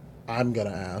I'm gonna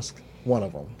ask, one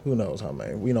of them, who knows how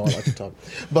many, we know I like to talk,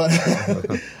 but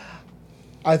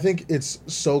I think it's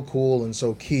so cool and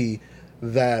so key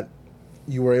that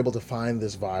you were able to find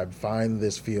this vibe, find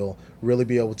this feel, really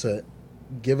be able to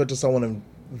give it to someone,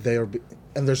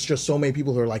 and there's just so many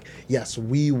people who are like, yes,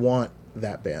 we want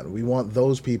that band, we want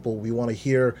those people, we want to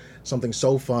hear something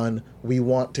so fun, we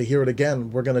want to hear it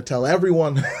again, we're going to tell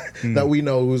everyone that we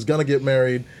know who's going to get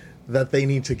married that they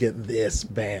need to get this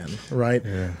band, right?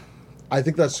 Yeah. I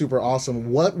think that's super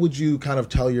awesome. What would you kind of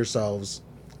tell yourselves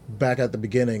back at the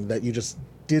beginning that you just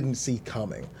didn't see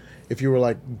coming? If you were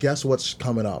like, guess what's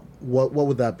coming up, what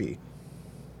would that be?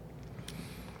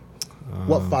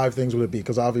 What 5 things would it be?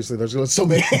 Because obviously there's so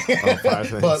many. 5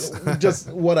 things. But just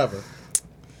whatever.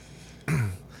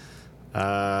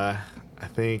 I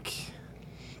think.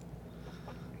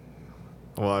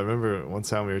 Well, I remember one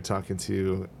time we were talking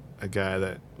to a guy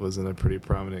that was in a pretty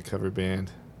prominent cover band,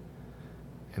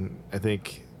 and I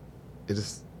think it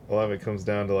just, a lot of it comes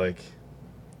down to like,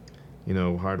 you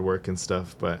know, hard work and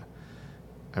stuff. But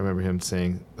I remember him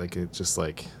saying like, it just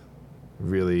like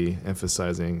really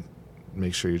emphasizing,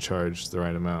 make sure you charge the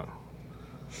right amount.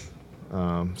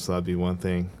 So that'd be one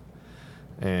thing.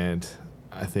 And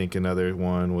I think another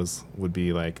one would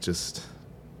be like just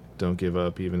don't give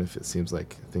up even if it seems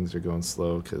like things are going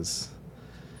slow, because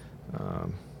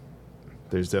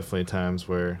there's definitely times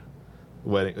where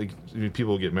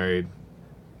people get married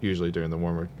usually during the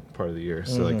warmer part of the year,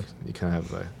 so like you kind of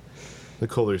have the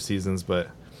colder seasons, but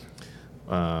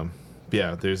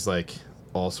yeah, there's like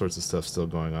all sorts of stuff still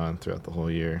going on throughout the whole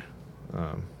year,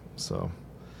 so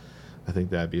I think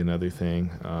that'd be another thing.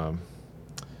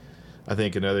 I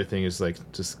think another thing is like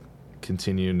just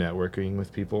continue networking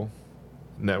with people,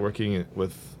 networking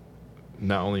with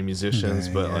not only musicians,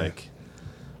 but like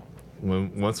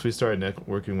once we started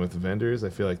networking with vendors, I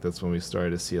feel like that's when we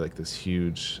started to see like this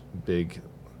huge, big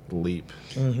leap.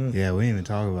 Yeah, we didn't even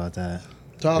talk about that.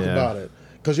 Talk about it.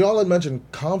 Because y'all had mentioned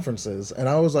conferences, and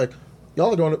I was like,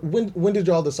 y'all are going to, when did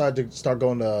y'all decide to start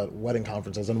going to wedding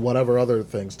conferences and whatever other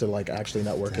things to like actually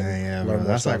network and learn more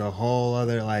that's stuff? like a whole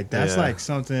other, like, that's like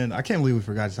something, I can't believe we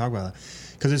forgot to talk about that.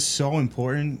 Because it's so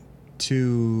important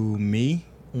to me.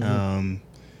 I've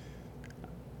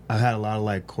had a lot of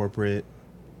like corporate,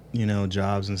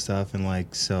 jobs and stuff, and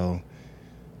like, so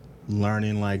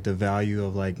learning like the value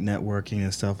of like networking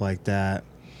and stuff like that.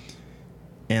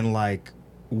 And like,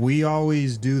 we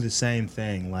always do the same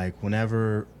thing. Like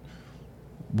whenever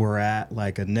we're at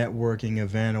like a networking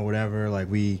event or whatever,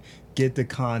 like we get the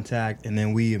contact and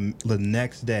then we the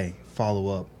next day follow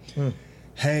up.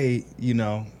 Hey,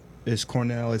 it's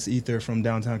Cornell, it's Ether from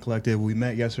Downtown Collective. We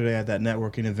met yesterday at that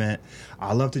networking event.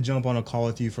 I'd love to jump on a call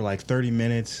with you for like 30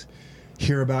 minutes,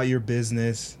 hear about your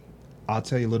business. I'll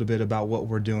tell you a little bit about what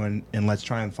we're doing, and let's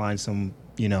try and find some,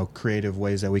 creative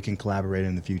ways that we can collaborate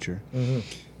in the future.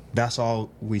 That's all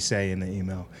we say in the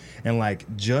email. And like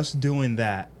just doing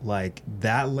that, like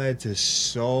that led to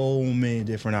so many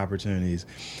different opportunities.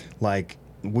 Like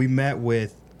we met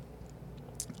with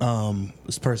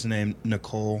this person named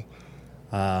Nicole.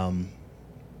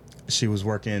 She was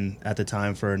working at the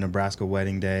time for Nebraska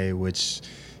Wedding Day, which,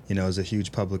 is a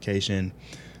huge publication.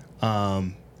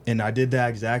 And I did that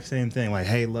exact same thing. Like,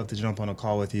 hey, love to jump on a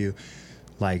call with you.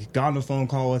 Like, got on a phone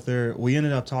call with her. We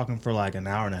ended up talking for like an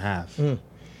hour and a half.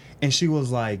 And she was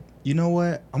like, you know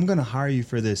what? I'm going to hire you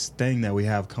for this thing that we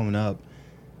have coming up.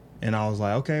 And I was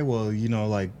like, okay, well,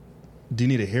 like, do you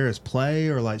need to hear us play?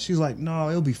 Or like, she's like, no,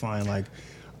 it'll be fine. Like,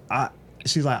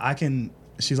 she's like, I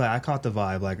caught the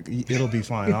vibe. Like, it'll be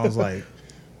fine. I was like,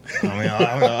 I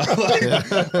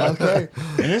don't know. Okay.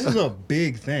 And this is a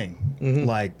big thing.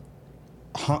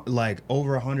 Like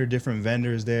over 100 different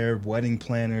vendors there, wedding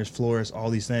planners, florists,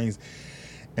 all these things.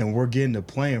 And we're getting to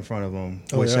play in front of them,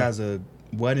 which as a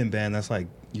wedding band, that's like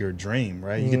your dream,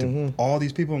 right? You get to all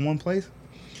these people in one place.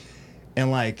 And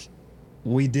like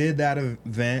we did that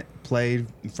event, played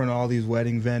in front of all these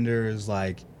wedding vendors,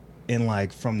 like, and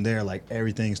like from there, like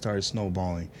everything started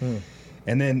snowballing.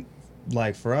 And then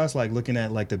like for us, like looking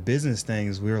at like the business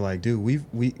things, we were like, dude,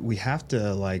 we have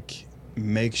to like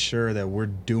make sure that we're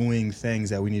doing things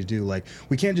that we need to do. Like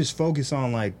we can't just focus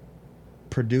on like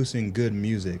producing good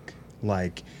music,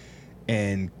 like,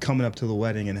 and coming up to the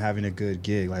wedding and having a good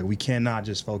gig. Like we cannot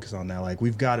just focus on that. Like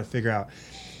we've got to figure out,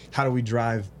 how do we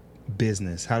drive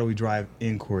business? How do we drive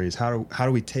inquiries? How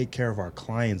do we take care of our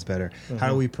clients better? How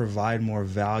do we provide more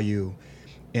value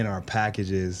in our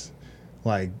packages?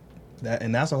 Like that,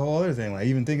 and that's a whole other thing. Like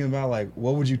even thinking about like,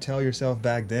 what would you tell yourself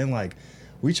back then? Like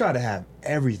we try to have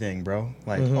everything, bro.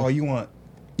 Like, oh, you want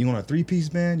a 3-piece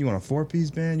band? You want a 4-piece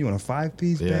band? You want a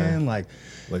 5-piece band? Like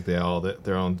they all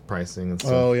their own pricing and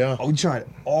stuff. Oh yeah. Oh, we tried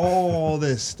all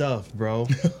this stuff, bro.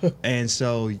 And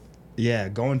so yeah,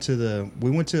 we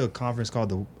went to a conference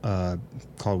called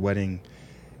Wedding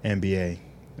MBA.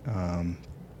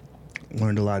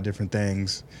 Learned a lot of different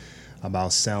things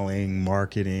about selling,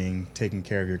 marketing, taking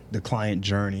care of the client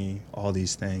journey, all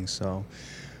these things. So,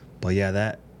 but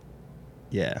back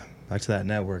to that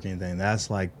networking thing. That's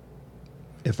like,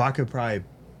 if I could probably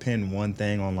pin one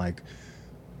thing on like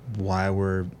why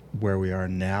we're where we are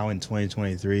now in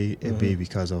 2023, it'd be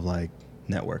because of like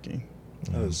networking.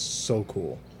 That is so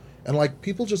cool. And like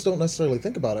people just don't necessarily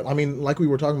think about it. I mean, like we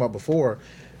were talking about before,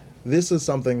 this is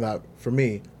something that for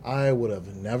me, I would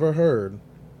have never heard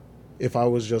if I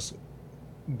was just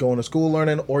going to school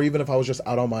learning, or even if I was just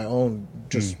out on my own,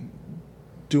 just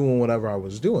doing whatever I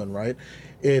was doing, right?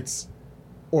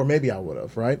 Or maybe I would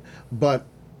have, right? But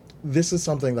this is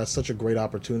something that's such a great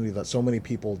opportunity that so many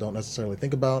people don't necessarily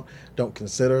think about, don't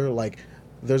consider. Like,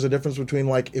 there's a difference between,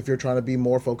 like, if you're trying to be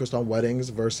more focused on weddings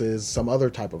versus some other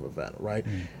type of event, right?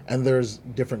 And there's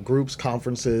different groups,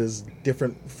 conferences,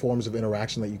 different forms of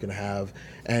interaction that you can have,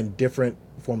 and different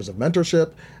forms of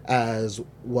mentorship, as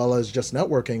well as just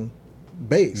networking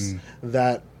base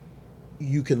that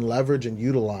you can leverage and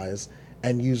utilize.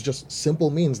 and use just simple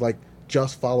means like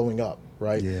just following up,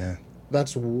 right? Yeah.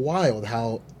 That's wild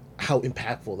how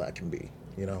impactful that can be,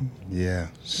 you know? Yeah.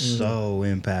 So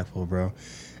impactful, bro.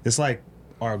 It's like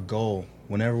our goal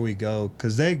whenever we go,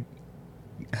 because they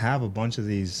have a bunch of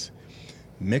these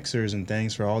mixers and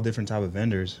things for all different type of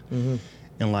vendors.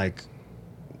 And like,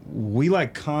 we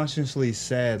like consciously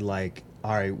said like,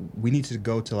 all right, we need to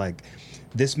go to like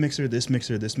this mixer, this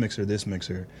mixer, this mixer, this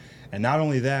mixer. And not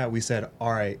only that, we said,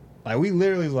 all right, like we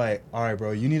literally like, all right,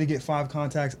 bro, you need to get 5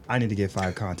 contacts. I need to get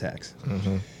 5 contacts.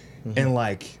 And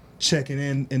like checking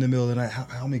in the middle of the night,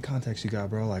 how many contacts you got,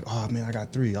 bro? Like, oh man, I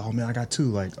got 3. Oh man, I got 2.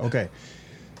 Like, okay,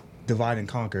 divide and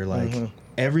conquer. Like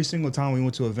every single time we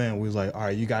went to an event, we was like, all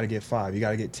right, you got to get 5, you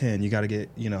got to get 10, you got to get,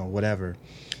 you know, whatever.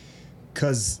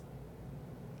 Cause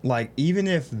like, even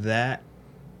if that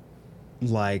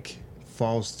like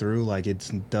falls through, like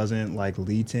it doesn't like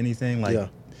lead to anything, like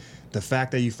the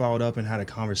fact that you followed up and had a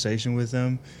conversation with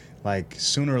them, like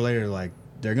sooner or later, like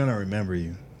they're gonna remember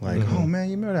you. Like, oh man,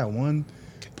 you remember that one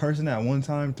person at one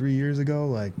time 3 years ago?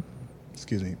 Like,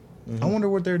 excuse me, I wonder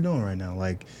what they're doing right now.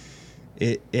 Like,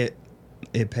 it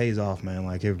pays off, man.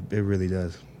 Like it really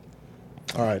does.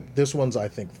 All right, this one's I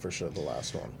think for sure the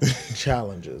last one.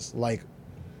 Challenges. Like,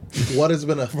 what has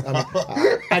been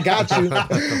I got you.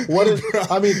 What is?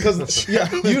 I mean, because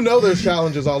you know, there's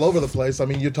challenges all over the place. I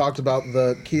mean, you talked about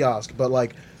the kiosk, but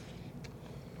like,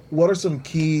 what are some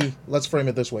key? Let's frame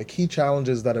it this way: key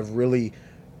challenges that have really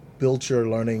built your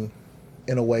learning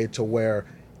in a way to where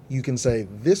you can say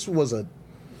this was a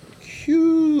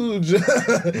huge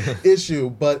issue,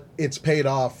 but it's paid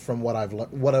off from what I've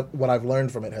what I've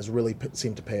learned from it has really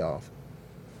seemed to pay off.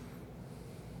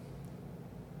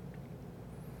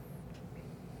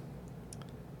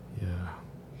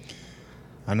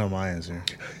 I know my answer.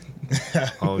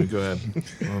 Oh, go ahead.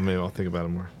 Well, maybe I'll think about it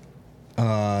more.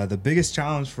 The biggest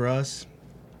challenge for us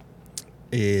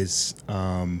is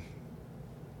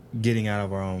getting out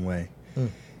of our own way.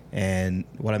 And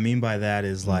what I mean by that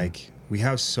is like, we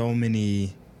have so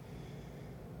many,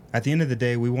 at the end of the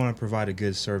day, we want to provide a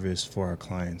good service for our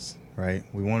clients, right?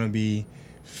 We want to be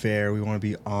fair. We want to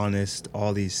be honest,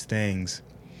 all these things.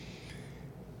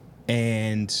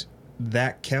 And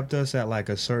that kept us at like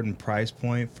a certain price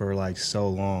point for like so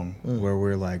long, where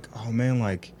we're like, oh man,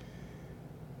 like,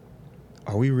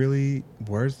 are we really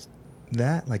worth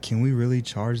that? Like, can we really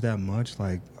charge that much?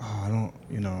 Like, oh, I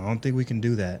don't think we can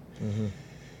do that.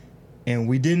 And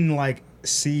we didn't like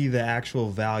see the actual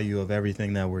value of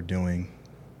everything that we're doing.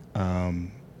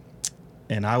 And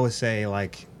I would say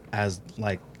as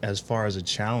far as a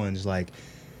challenge, like,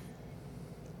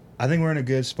 I think we're in a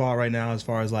good spot right now as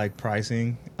far as like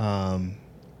pricing.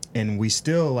 And we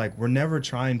still like, we're never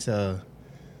trying to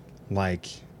like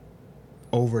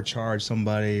overcharge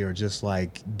somebody or just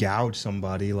like gouge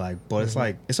somebody, like, but it's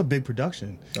like, it's a big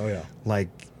production. Oh yeah. Like,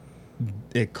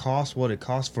 it costs what it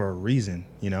costs for a reason,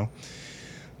 you know?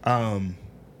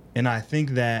 And I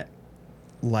think that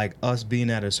like us being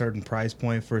at a certain price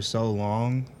point for so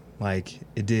long, like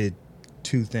it did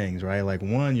 2 things, right? Like,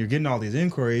 one, you're getting all these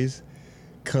inquiries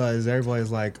because everybody's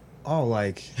like, oh,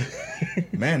 like,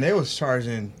 man, they was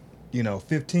charging, you know,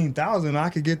 $15,000. I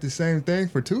could get the same thing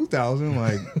for $2,000.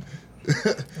 Like,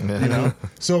 you know?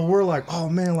 So we're like, oh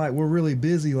man, like we're really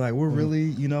busy. Like we're really,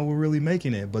 you know, we're really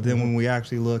making it. But then when we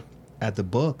actually look at the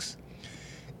books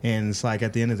and it's like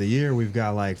at the end of the year, we've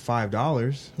got like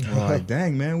 $5. We're like,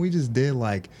 dang man, we just did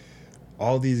like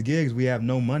all these gigs. We have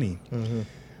no money.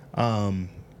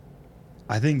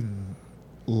 I think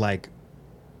like,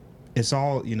 it's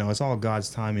all, you know, it's all God's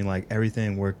timing. Like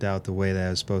everything worked out the way that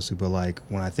it was supposed to. But like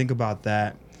when I think about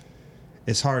that,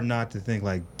 it's hard not to think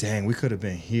like, dang, we could have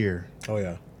been here. Oh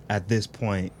yeah. At this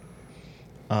point,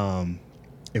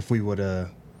 if we would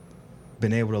have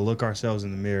been able to look ourselves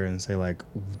in the mirror and say like,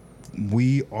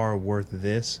 we are worth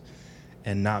this,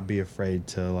 and not be afraid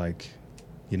to like,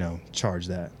 you know, charge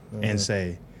that and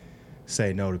say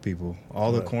no to people.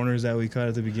 All the corners that we cut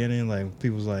at the beginning, like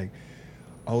people's like,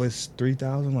 oh, it's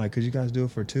 3,000. Like, could you guys do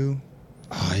it for 2?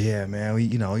 Oh yeah, man.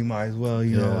 We might as well.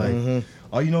 You know, like,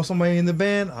 oh, you know somebody in the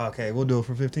band? Okay, we'll do it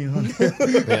for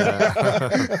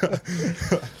 1,500.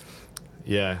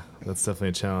 Yeah, that's definitely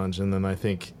a challenge. And then I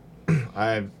think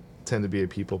I tend to be a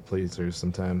people pleaser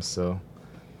sometimes, so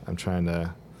I'm trying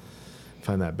to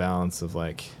find that balance of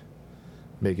like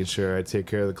making sure I take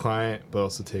care of the client, but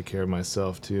also take care of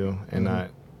myself too, and not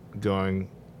going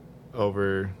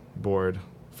overboard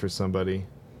for somebody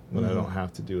when I don't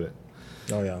have to do it.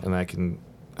 Oh yeah. And I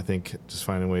think just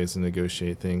finding ways to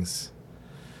negotiate things,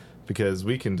 because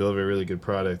we can deliver a really good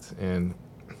product, and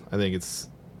I think it's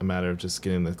a matter of just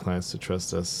getting the clients to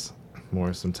trust us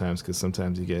more sometimes, because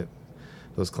sometimes you get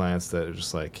those clients that are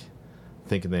just like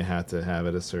thinking they have to have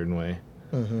it a certain way.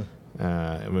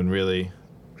 And when really,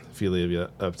 if you leave it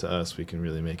up to us, we can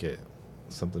really make it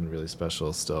something really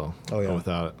special still.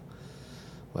 Without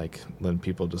like letting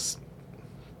people just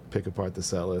pick apart the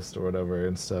set list or whatever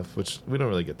and stuff, which we don't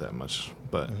really get that much.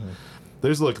 But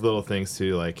there's like little things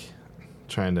too, like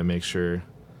trying to make sure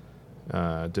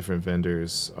different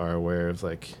vendors are aware of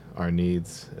like our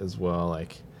needs as well.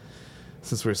 Like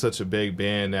since we're such a big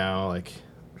band now, like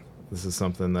this is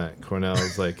something that Cornell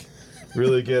is like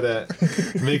really good at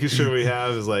making sure we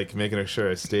have, is like making sure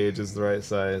our stage is the right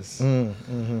size.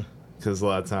 Because a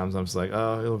lot of times I'm just like,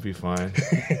 oh, it'll be fine.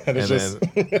 And it's just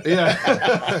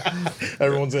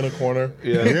everyone's in a corner.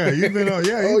 You've been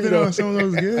on some of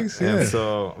those gigs. And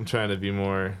so I'm trying to be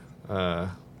more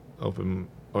open,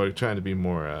 or trying to be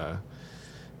more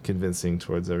convincing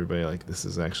towards everybody, like this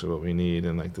is actually what we need,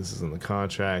 and like this is in the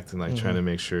contract, and like trying to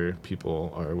make sure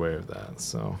people are aware of that.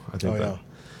 So I think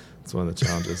that's one of the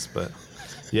challenges. But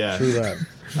yeah, true that.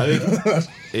 I think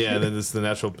and then this the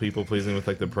natural people pleasing with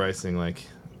like the pricing, like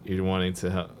you're wanting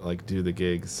to like do the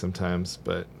gigs sometimes,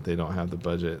 but they don't have the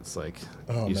budget. It's like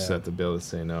you just have to be able to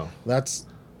say no.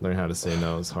 Learn how to say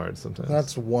no is hard sometimes.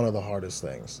 That's one of the hardest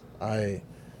things. I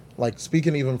like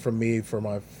speaking even from me for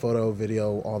my photo,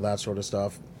 video, all that sort of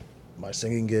stuff, my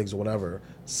singing gigs, whatever.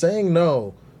 Saying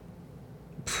no.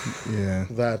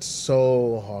 That's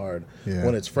so hard.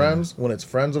 When it's friends, when it's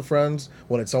friends of friends,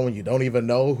 when it's someone you don't even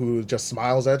know who just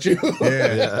smiles at you.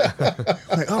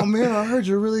 Like, oh man, I heard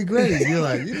you're really great. You're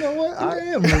like, you know what? I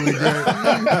am really great.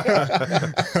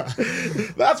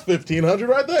 That's $1,500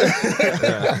 right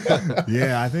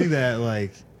there. I think that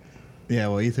like,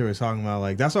 what Ether was talking about,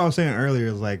 like that's what I was saying earlier,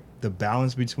 is like the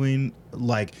balance between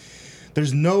like,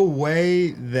 there's no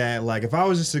way that like if I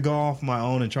was just to go off my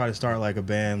own and try to start like a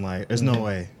band, like there's no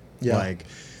way. Like,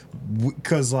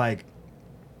 because like,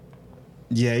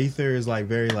 Ether is like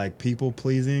very like people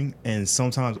pleasing, and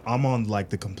sometimes I'm on like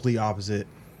the complete opposite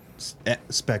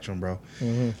spectrum, bro.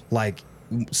 Like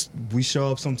we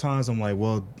show up sometimes, I'm like,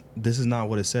 well, this is not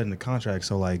what it said in the contract,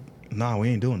 so like, nah, we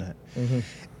ain't doing that.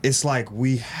 It's like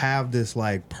we have this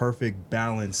like perfect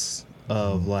balance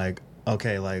of like,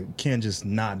 okay, like can't just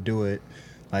not do it.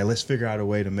 Like let's figure out a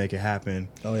way to make it happen.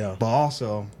 But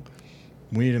also,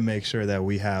 we need to make sure that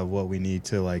we have what we need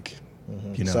to like,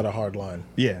 you know, set a hard line.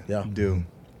 Do.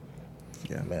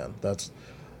 Yeah, man, that's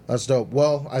dope.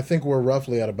 Well, I think we're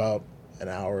roughly at about an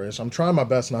hour-ish. I'm trying my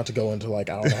best not to go into like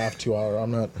hour and a half, 2 hour. I'm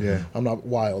not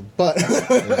wild, but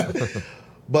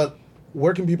but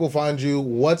where can people find you?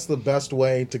 What's the best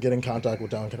way to get in contact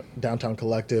with Downtown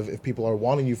Collective if people are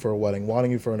wanting you for a wedding,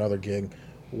 wanting you for another gig?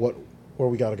 Where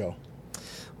we got to go?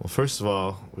 Well, first of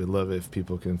all, we'd love it if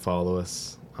people can follow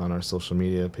us on our social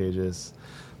media pages.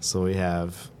 So we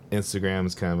have Instagram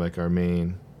is kind of like our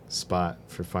main spot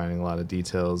for finding a lot of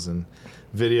details and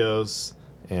videos,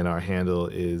 and our handle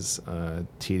is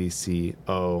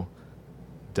tdco.ent.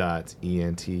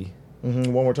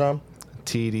 One more time.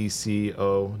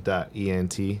 tdco.ent.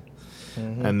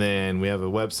 And then we have a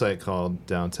website called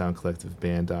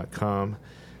downtowncollectiveband.com.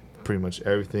 Pretty much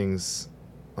everything's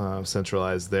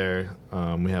centralized there.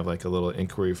 We have like a little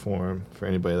inquiry form for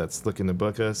anybody that's looking to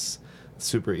book us. It's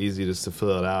super easy just to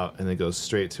fill it out, and it goes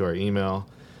straight to our email.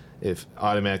 It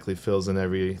automatically fills in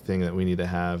everything that we need to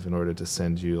have in order to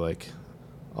send you like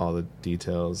all the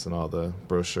details and all the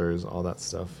brochures, all that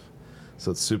stuff. So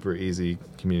it's super easy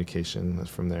communication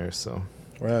from there. So,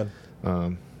 rad.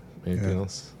 Anything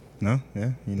else? No,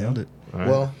 you nailed it. All right.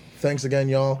 Well, thanks again,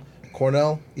 y'all.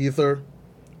 Cornell, Ether,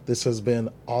 this has been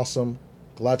awesome.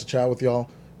 Glad to chat with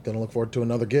y'all. Gonna look forward to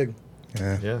another gig.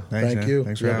 Yeah. Thank you.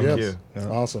 Thanks for having us. you.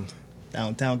 Awesome.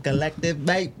 Downtown Collective,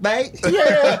 bait.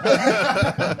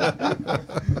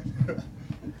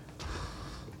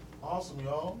 Awesome,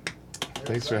 y'all.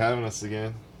 Thanks for having us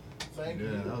again. Thank you.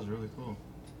 That was really cool.